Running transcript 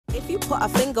put a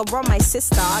finger on my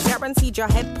sister. Guaranteed your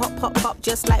head pop, pop, pop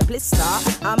just like blister.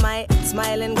 I might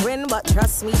smile and grin, but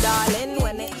trust me, darling,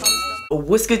 when it comes to...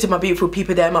 What's good to my beautiful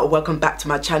people there? Welcome back to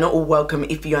my channel, or welcome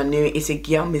if you are new. It's a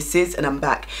girl, Mrs. and I'm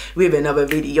back with another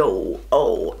video.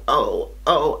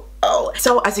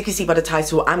 So as you can see by the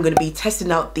title, I'm going to be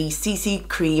testing out the CC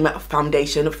Cream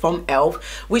foundation from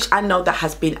Elf, which I know that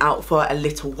has been out for a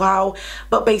little while,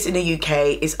 but based in the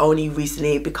UK, it's only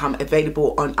recently become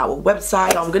available on our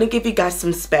website. So I'm going to give you guys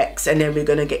some specs, and then we're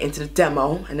going to get into the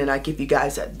demo, and then I give you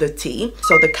guys the tea.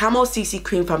 So the Camo CC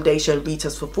Cream foundation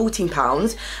retails for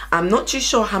 £14. I'm not too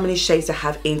sure how many shades I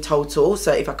have in total,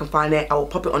 so if I can find it, I will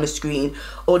pop it on the screen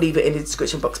or leave it in the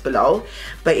description box below.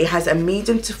 But it has a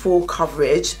medium to full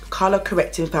coverage, color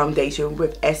correcting foundation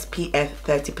with SPF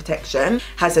 30 protection,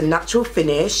 has a natural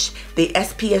finish. The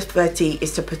SPF 30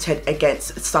 is to protect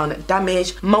against sun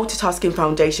damage, multitasking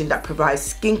foundation that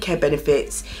provides skincare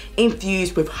benefits,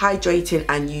 infused with hydrating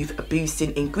and youth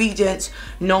boosting ingredients,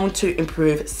 known to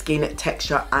improve skin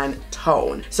texture and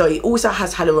tone. So it also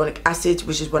has hyaluronic acid,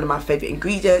 which is one of my favorite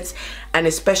ingredients, and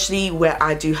especially where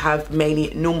I do have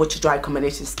mainly normal to dry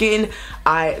combination skin,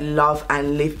 I love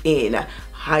and live in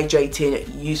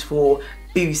hydrating, useful,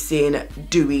 boosting,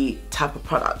 dewy type of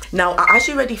product. Now I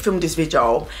actually already filmed this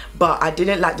video, but I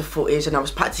didn't like the footage and I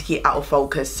was practically out of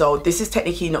focus, so this is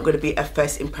technically not going to be a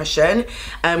first impression,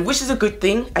 which is a good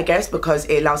thing, I guess, because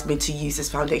it allows me to use this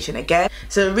foundation again.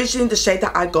 So originally the shade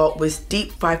that I got was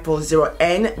Deep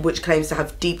 540N, which claims to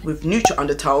have deep with neutral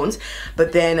undertones,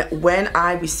 but then when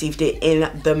I received it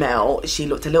in the mail, she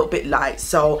looked a little bit light,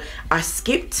 so I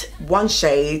skipped one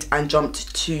shade and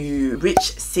jumped to Rich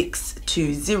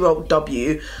 620W,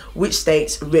 which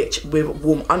states rich with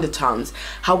warm undertones.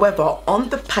 However, on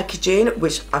the packaging,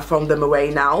 which I thrown them away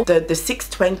now, the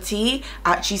 620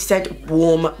 actually said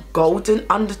warm golden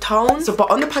undertones. So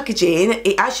but on the packaging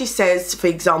it actually says, for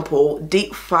example,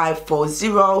 Deep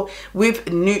 540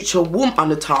 with neutral warm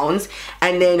undertones,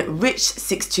 and then Rich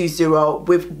 620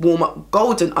 with warm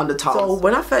golden undertones. So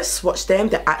when I first swatched them,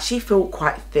 they actually feel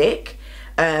quite thick.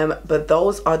 But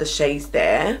those are the shades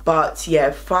there. But yeah,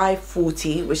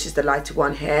 540, which is the lighter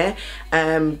one here,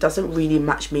 doesn't really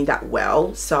match me that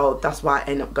well, so that's why I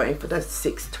end up going for the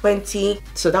 620.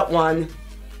 So that one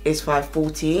is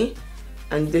 540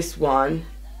 and this one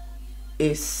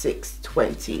is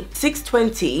 620.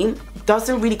 620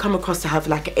 doesn't really come across to have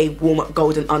like a warm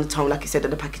golden undertone like it said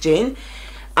in the packaging.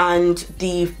 And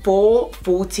the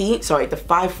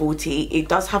 540, it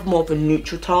does have more of a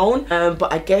neutral tone,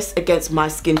 but I guess against my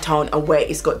skin tone and where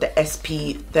it's got the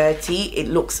SP30, it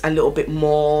looks a little bit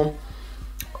more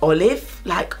olive,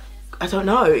 like, I don't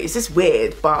know, it's just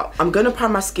weird. But I'm gonna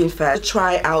prime my skin first.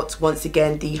 Try out once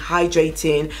again the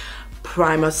hydrating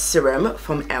primer serum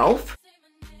from Elf.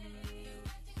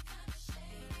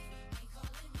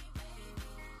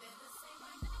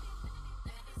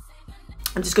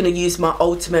 I'm just going to use my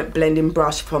ultimate blending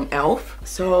brush from Elf.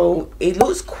 So it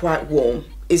looks quite warm.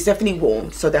 It's definitely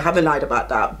warm, so they haven't lied about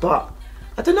that. But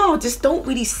I don't know, I just don't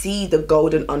really see the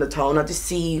golden undertone. I just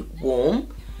see warm.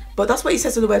 But that's what it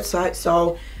says on the website.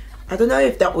 So I don't know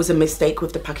if that was a mistake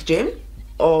with the packaging,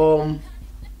 or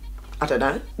I don't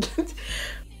know.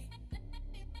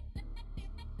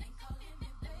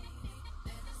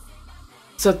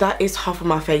 So that is half of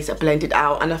my face blended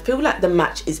out, and I feel like the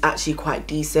match is actually quite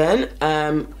decent,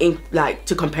 in like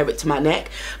to compare it to my neck,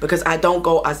 because I don't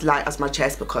go as light as my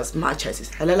chest because my chest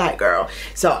is hella light, girl.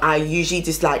 So I usually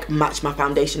just like match my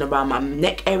foundation around my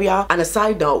neck area. And a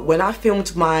side note, when I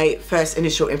filmed my first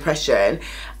initial impression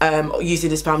using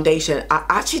this foundation, I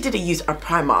actually didn't use a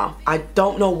primer. I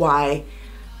don't know why.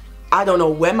 I don't know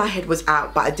where my head was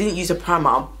at, but I didn't use a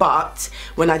primer. But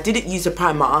when I didn't use a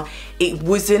primer, it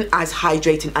wasn't as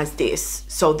hydrating as this.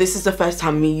 So this is the first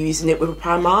time me using it with a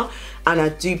primer, and I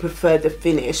do prefer the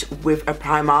finish with a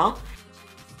primer.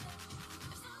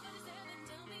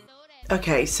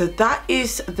 Okay, so that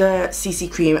is the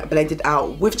CC Cream blended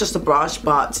out with just a brush,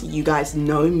 but you guys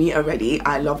know me already.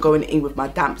 I love going in with my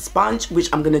damp sponge, which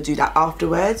I'm gonna do that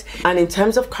afterwards. And in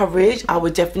terms of coverage, I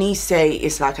would definitely say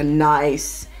it's like a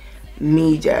nice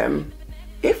medium,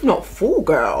 if not full,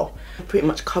 girl. I pretty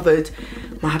much covered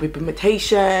my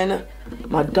hyperpigmentation,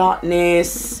 my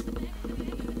darkness.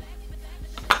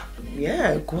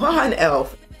 Yeah, go on,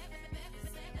 Elf.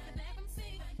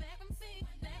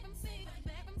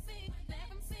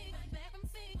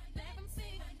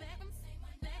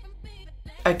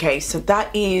 Okay, so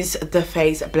that is the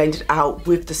face blended out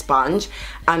with the sponge,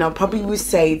 and I probably would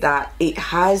say that it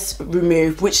has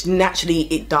removed, which naturally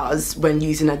it does when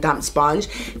using a damp sponge,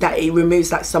 that it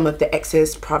removes like some of the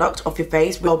excess product off your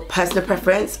face. Well, personal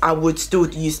preference, I would still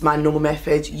use my normal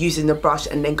method, using the brush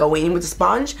and then go in with the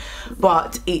sponge,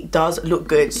 but it does look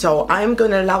good. So I'm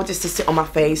going to allow this to sit on my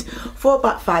face for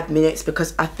about 5 minutes,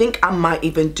 because I think I might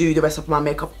even do the rest of my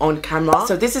makeup on camera.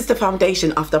 So this is the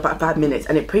foundation after about 5 minutes,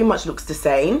 and it pretty much looks the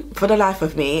same. For the life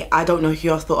of me, I don't know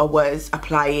who I thought I was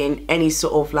applying any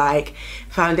sort of like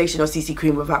foundation or CC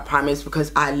cream without primers,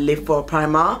 because I live for a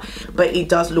primer, but it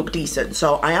does look decent.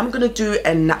 So I am going to do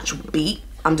a natural beat.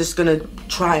 I'm just going to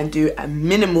try and do a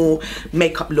minimal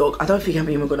makeup look. I don't think I'm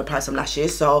even going to apply some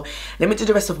lashes. So let me do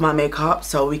the rest of my makeup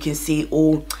so we can see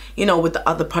all, you know, with the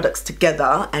other products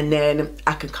together, and then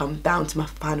I can come down to my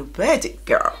final verdict,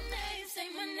 girl.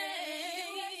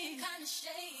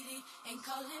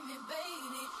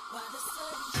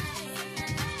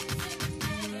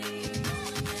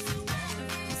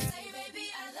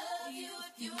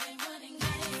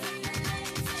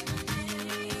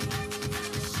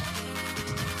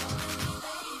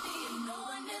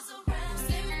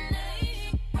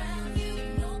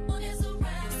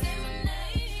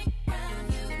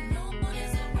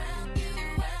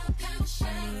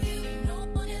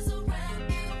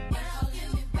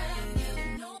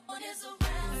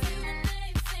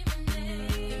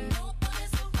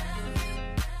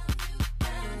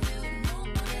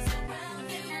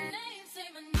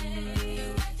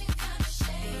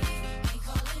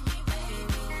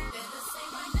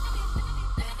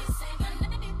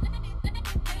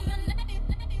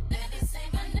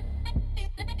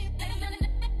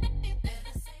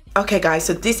 Okay guys,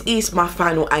 so this is my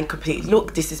final and complete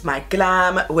look. This is my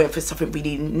glam. Went for something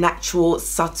really natural,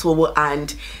 subtle,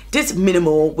 and just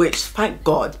minimal, which thank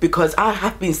God, because I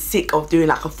have been sick of doing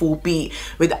like a full beat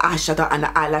with the eyeshadow and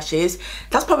the eyelashes.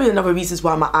 That's probably another reason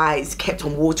why my eyes kept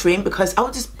on watering, because I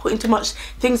was just putting too much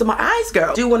things on my eyes,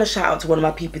 girl. I do want to shout out to one of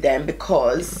my people then,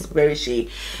 because where is she?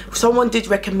 Someone did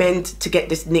recommend to get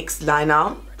this NYX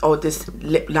liner, or this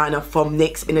lip liner from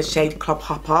NYX in the shade Club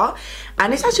Hopper,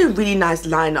 and it's actually a really nice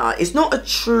liner. It's not a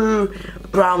true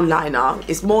brown liner,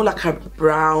 it's more like a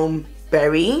brown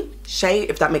berry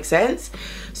shade, if that makes sense.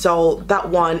 So that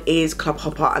one is Club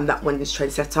Hopper and that one is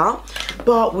Trendsetter.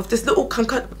 But with this little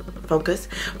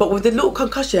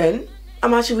concussion,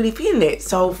 I'm actually really feeling it.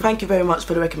 So thank you very much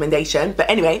for the recommendation. But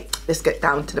anyway, let's get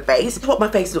down to the base. This is what my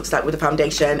face looks like with the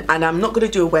foundation, and I'm not going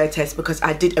to do a wear test because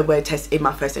I did a wear test in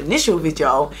my first initial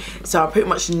video, so I pretty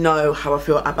much know how I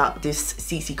feel about this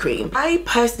CC cream. I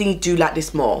personally do like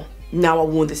this more. Now I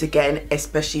worn this again,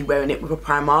 especially wearing it with a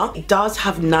primer. It does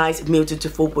have nice mildewed to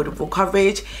full body full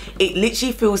coverage. It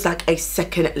literally feels like a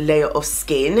second layer of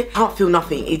skin. Can't feel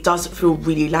nothing. It does feel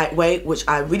really lightweight, which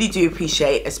I really do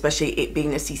appreciate, especially it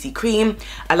being a CC cream.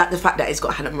 I like the fact that it's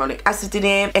got hyaluronic acid in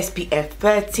it, SPF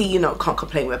 30, you know, can't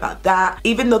complain about that.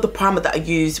 Even though the primer that I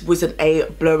used wasn't a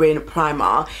blurring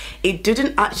primer, it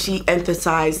didn't actually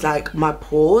emphasize like my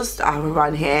pores that I have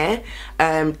around here,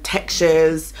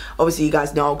 textures. Obviously you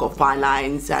guys know I've got fine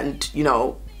lines and, you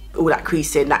know, all that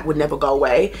creasing that would never go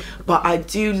away, but I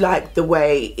do like the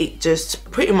way it just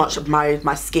pretty much admired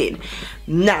my skin.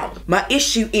 Now my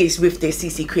issue is with this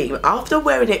CC cream, after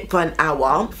wearing it for an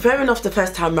hour, fair enough, the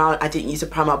first time around I didn't use a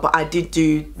primer, but I did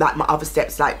do like my other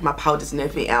steps, like my powders and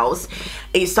everything else.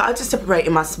 It started to separate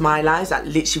in my smile lines like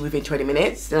literally within 20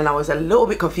 minutes, and I was a little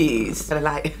bit confused and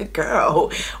I'm like, girl,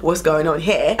 what's going on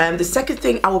here? The second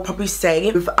thing I will probably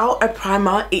say, without a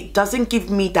primer it doesn't give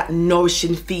me that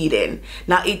nourishing feeling.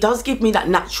 Now it does give me that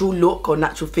natural look or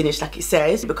natural finish like it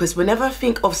says, because whenever I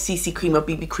think of CC cream or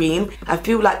BB cream, I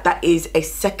feel like that is a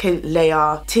second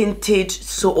layer tinted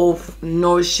sort of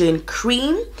nourishing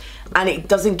cream, and it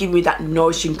doesn't give me that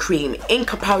nourishing cream in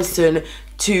comparison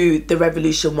to the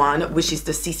Revolution one, which is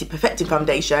the CC Perfecting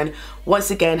Foundation.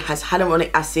 Once again, has hyaluronic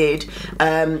acid,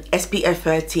 SPF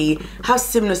 30, has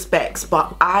similar specs,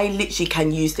 but I literally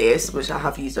can use this, which I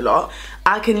have used a lot.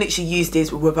 I can literally use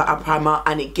this without a primer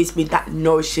and it gives me that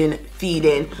nourishing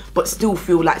feeling, but still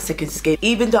feel like second skin.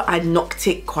 Even though I knocked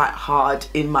it quite hard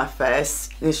in my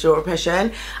first initial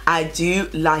impression, I do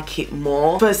like it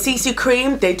more. For CC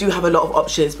cream, they do have a lot of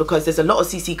options, because there's a lot of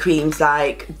CC creams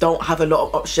like don't have a lot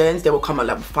of options. They will come out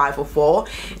like 5 or 4.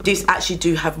 These actually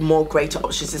do have more greater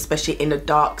options, especially in the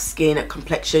dark skin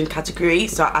complexion category,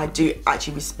 so I do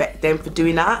actually respect them for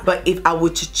doing that. But if I were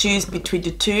to choose between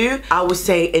the two, I would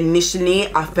say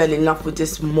initially I fell in love with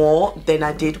this more than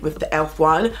I did with the Elf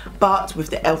one, but with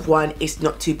the Elf one it's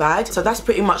not too bad. So that's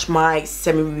pretty much my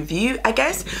semi-review, I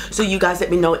guess. So you guys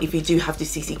let me know if you do have the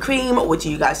CC cream. What do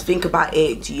you guys think about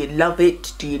it? Do you love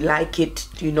it? Do you like it?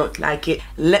 Do you not like it?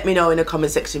 Let me know in the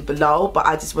comment section below. But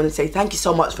I just want to say thank you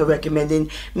so much for recommending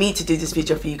me to do this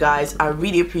video for you guys. I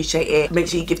really appreciate it. Make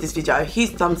sure you give this video a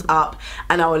huge thumbs up,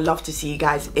 and I would love to see you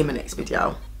guys in my next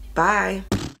video. Bye.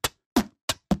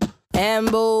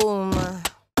 And boom,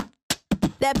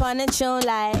 that on the tune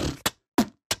like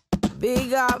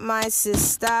big up my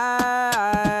sisters.